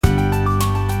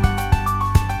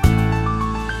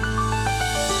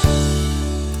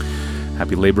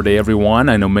Happy Labor Day, everyone.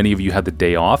 I know many of you had the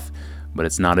day off, but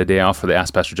it's not a day off for the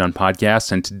Ask Pastor John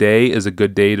podcast, and today is a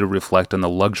good day to reflect on the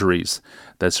luxuries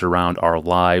that surround our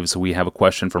lives. We have a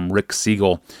question from Rick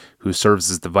Siegel, who serves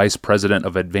as the Vice President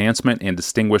of Advancement and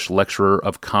Distinguished Lecturer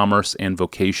of Commerce and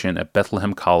Vocation at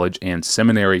Bethlehem College and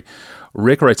Seminary.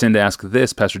 Rick writes in to ask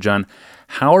this, Pastor John,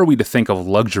 how are we to think of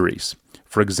luxuries?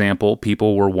 For example,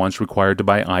 people were once required to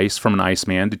buy ice from an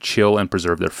iceman to chill and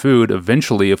preserve their food.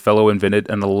 Eventually, a fellow invented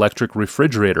an electric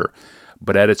refrigerator.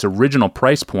 But at its original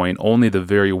price point, only the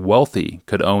very wealthy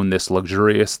could own this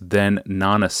luxurious, then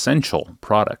non-essential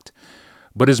product.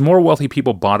 But as more wealthy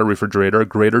people bought a refrigerator,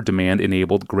 greater demand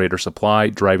enabled greater supply,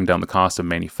 driving down the cost of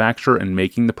manufacture and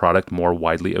making the product more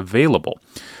widely available.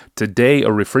 Today, a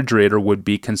refrigerator would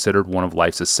be considered one of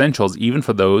life's essentials, even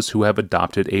for those who have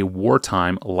adopted a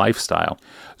wartime lifestyle.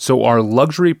 So are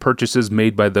luxury purchases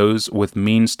made by those with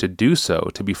means to do so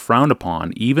to be frowned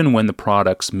upon, even when the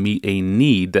products meet a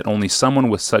need that only someone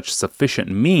with such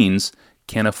sufficient means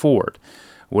can afford?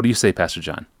 What do you say, Pastor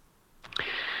John?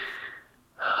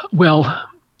 Well,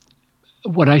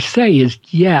 what I say is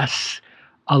yes,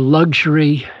 a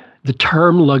luxury. The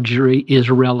term luxury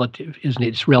is relative, isn't it?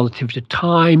 It's relative to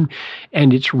time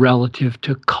and it's relative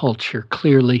to culture.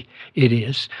 Clearly, it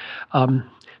is.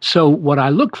 So what I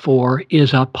look for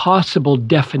is a possible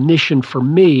definition for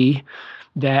me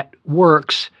that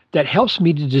works, that helps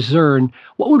me to discern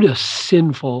what would a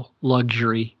sinful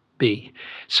luxury be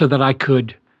so that I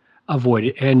could avoid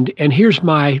it. And here's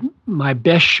my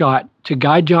best shot to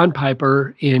guide John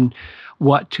Piper in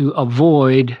what to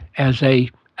avoid as a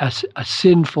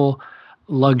sinful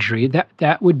luxury.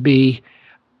 That would be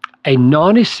a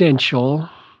non-essential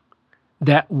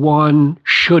that one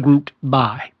shouldn't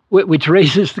buy, which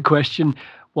raises the question,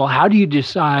 well, how do you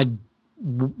decide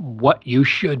what you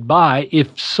should buy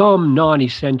if some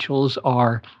non-essentials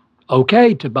are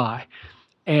okay to buy?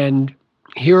 And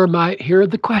here are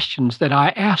the questions that I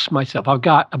ask myself. I've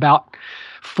got about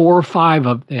 4 or 5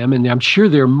 of them, and I'm sure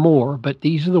there are more, but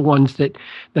these are the ones that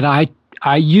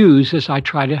I use as I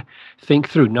try to think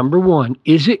through. Number 1,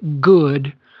 is it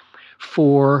good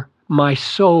for my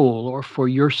soul or for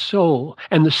your soul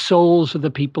and the souls of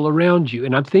the people around you?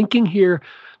 And I'm thinking here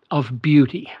of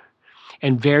beauty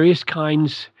and various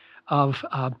kinds of,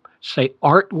 say,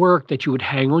 artwork that you would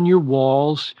hang on your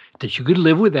walls that you could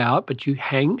live without, but you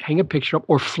hang a picture up,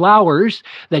 or flowers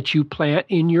that you plant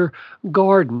in your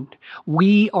garden.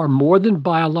 We are more than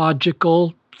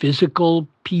biological, physical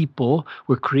people.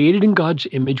 We're created in God's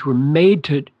image. We're made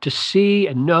to see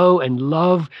and know and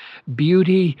love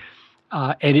beauty.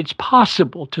 And it's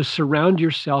possible to surround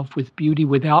yourself with beauty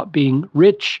without being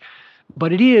rich.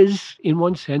 But it is, in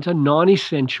one sense, a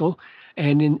non-essential.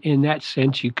 And in that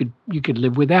sense, you could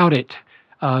live without it.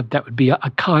 That would be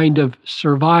a kind of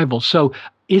survival. So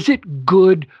is it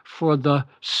good for the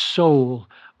soul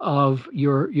of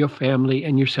your family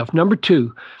and yourself? Number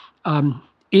 2,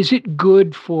 is it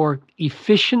good for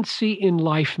efficiency in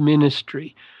life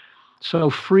ministry? So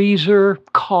freezer,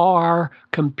 car,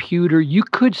 computer, you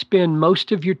could spend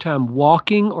most of your time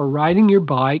walking or riding your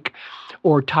bike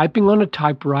or typing on a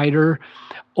typewriter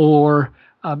or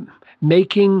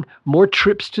making more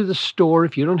trips to the store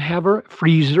if you don't have a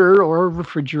freezer or a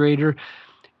refrigerator.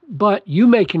 But you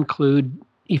may conclude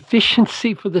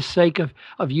efficiency for the sake of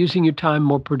using your time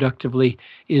more productively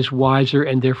is wiser,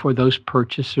 and therefore those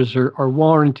purchases are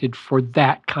warranted for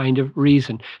that kind of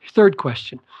reason. Third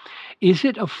question, is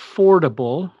it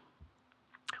affordable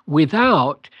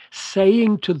without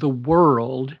saying to the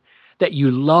world that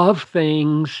you love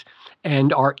things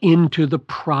and are into the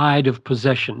pride of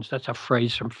possessions? That's a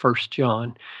phrase from 1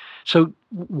 John. So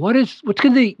what's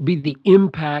going to be the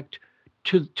impact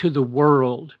to the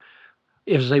world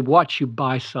as they watch you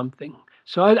buy something?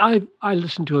 So I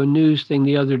listened to a news thing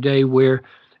the other day where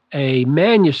a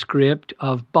manuscript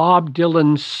of Bob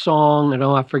Dylan's song, and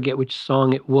I forget which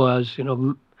song it was,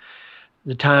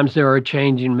 the times there are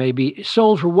changing, maybe, it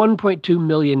sold for $1.2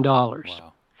 million.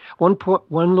 Wow.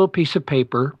 One little piece of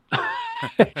paper.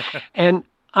 And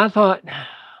I thought,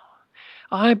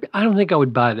 I don't think I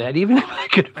would buy that, even if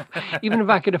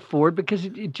I could afford, because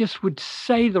it just would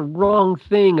say the wrong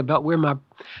thing about where my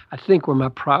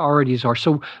priorities are.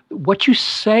 So what you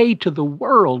say to the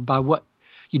world by what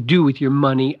you do with your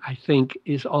money, I think,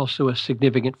 is also a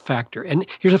significant factor. And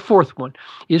here's a fourth one.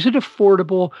 Is it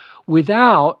affordable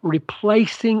without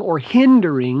replacing or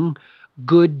hindering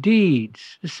good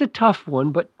deeds? This is a tough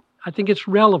one, but I think it's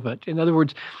relevant. In other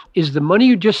words, is the money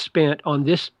you just spent on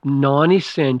this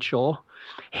non-essential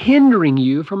hindering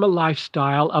you from a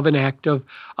lifestyle of an act of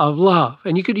love.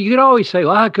 And you could always say,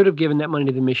 well, I could have given that money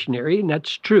to the missionary, and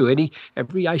that's true.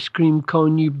 Every ice cream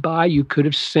cone you buy, you could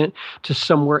have sent to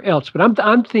somewhere else. But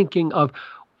I'm thinking of,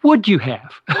 would you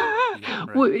have? Yeah,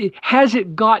 right. Has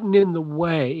it gotten in the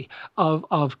way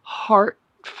of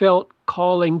heartfelt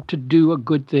calling to do a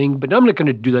good thing? But I'm not going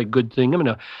to do that good thing. I'm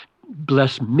going to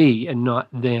bless me and not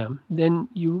them. Then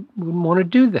you wouldn't want to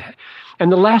do that.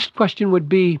 And the last question would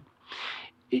be,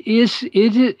 is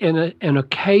it an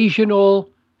occasional,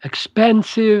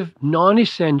 expensive,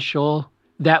 non-essential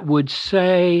that would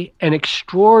say an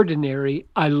extraordinary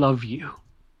 "I love you"?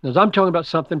 Now, I'm talking about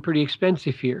something pretty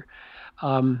expensive here.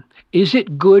 Is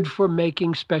it good for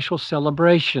making special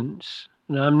celebrations?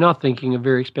 Now, I'm not thinking of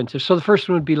very expensive. So the first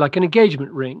one would be like an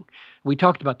engagement ring. We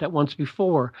talked about that once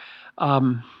before.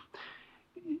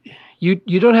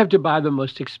 You don't have to buy the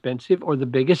most expensive or the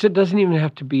biggest. It doesn't even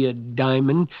have to be a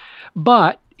diamond,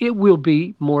 but it will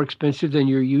be more expensive than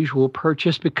your usual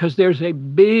purchase because there's a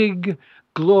big,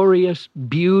 glorious,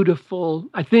 beautiful,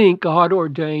 I think God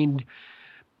ordained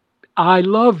 "I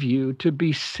love you" to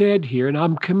be said here, and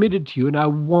I'm committed to you, and I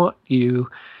want you,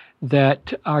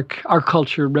 that our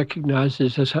culture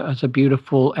recognizes as a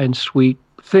beautiful and sweet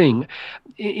thing.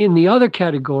 In the other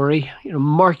category,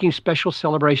 marking special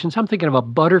celebrations, I'm thinking of a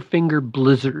Butterfinger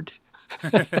Blizzard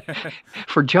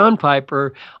for John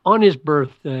Piper on his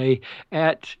birthday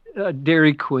at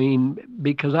Dairy Queen,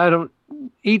 because I don't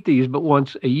eat these but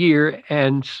once a year,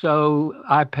 and so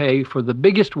I pay for the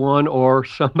biggest one, or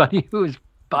somebody who is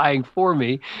buying for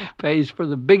me pays for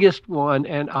the biggest one,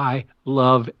 and I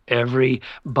love every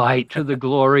bite to the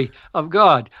glory of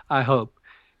God, I hope.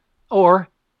 Or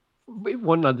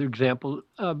one other example,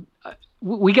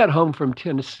 we got home from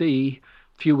Tennessee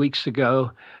a few weeks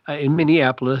ago in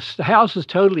Minneapolis. The house is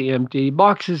totally empty,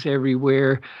 boxes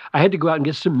everywhere. I had to go out and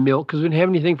get some milk because we didn't have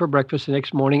anything for breakfast the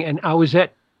next morning, and I was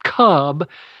at Cub,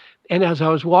 and as I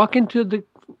was walking to the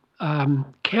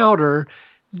counter,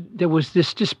 there was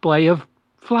this display of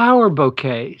flower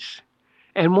bouquets,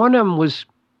 and one of them was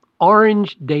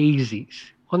orange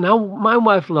daisies. Well, now my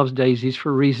wife loves daisies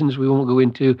for reasons we won't go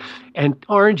into, and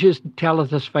orange is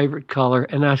Talitha's favorite color.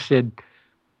 And I said,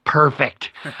 perfect,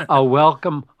 a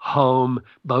welcome home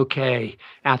bouquet.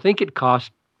 I think it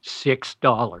cost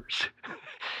 $6.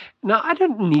 Now, I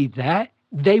didn't need that.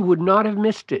 They would not have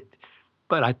missed it.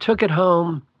 But I took it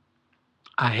home.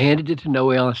 I handed it to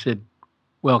Noelle. I said,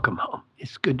 welcome home.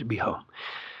 It's good to be home.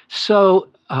 So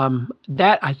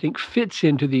that, I think, fits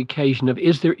into the occasion of,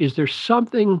 is there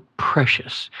something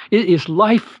precious? Is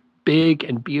life big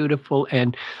and beautiful,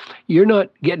 and you're not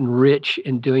getting rich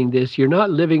in doing this, you're not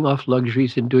living off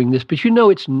luxuries in doing this, but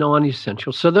it's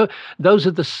non-essential. So those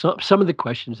are some of the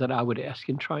questions that I would ask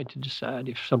in trying to decide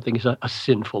if something is a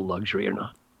sinful luxury or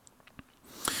not.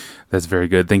 That's very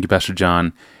good. Thank you, Pastor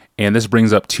John. And this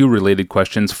brings up two related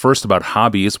questions. First, about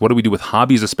hobbies. What do we do with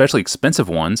hobbies, especially expensive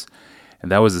ones?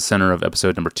 And that was the center of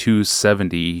episode number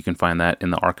 270. You can find that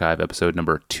in the archive, episode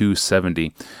number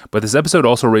 270. But this episode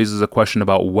also raises a question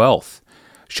about wealth.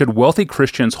 Should wealthy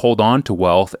Christians hold on to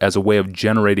wealth as a way of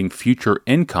generating future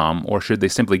income, or should they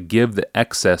simply give the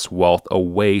excess wealth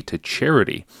away to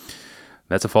charity?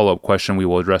 That's a follow-up question we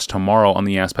will address tomorrow on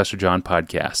the Ask Pastor John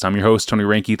podcast. I'm your host, Tony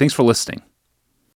Reinke. Thanks for listening.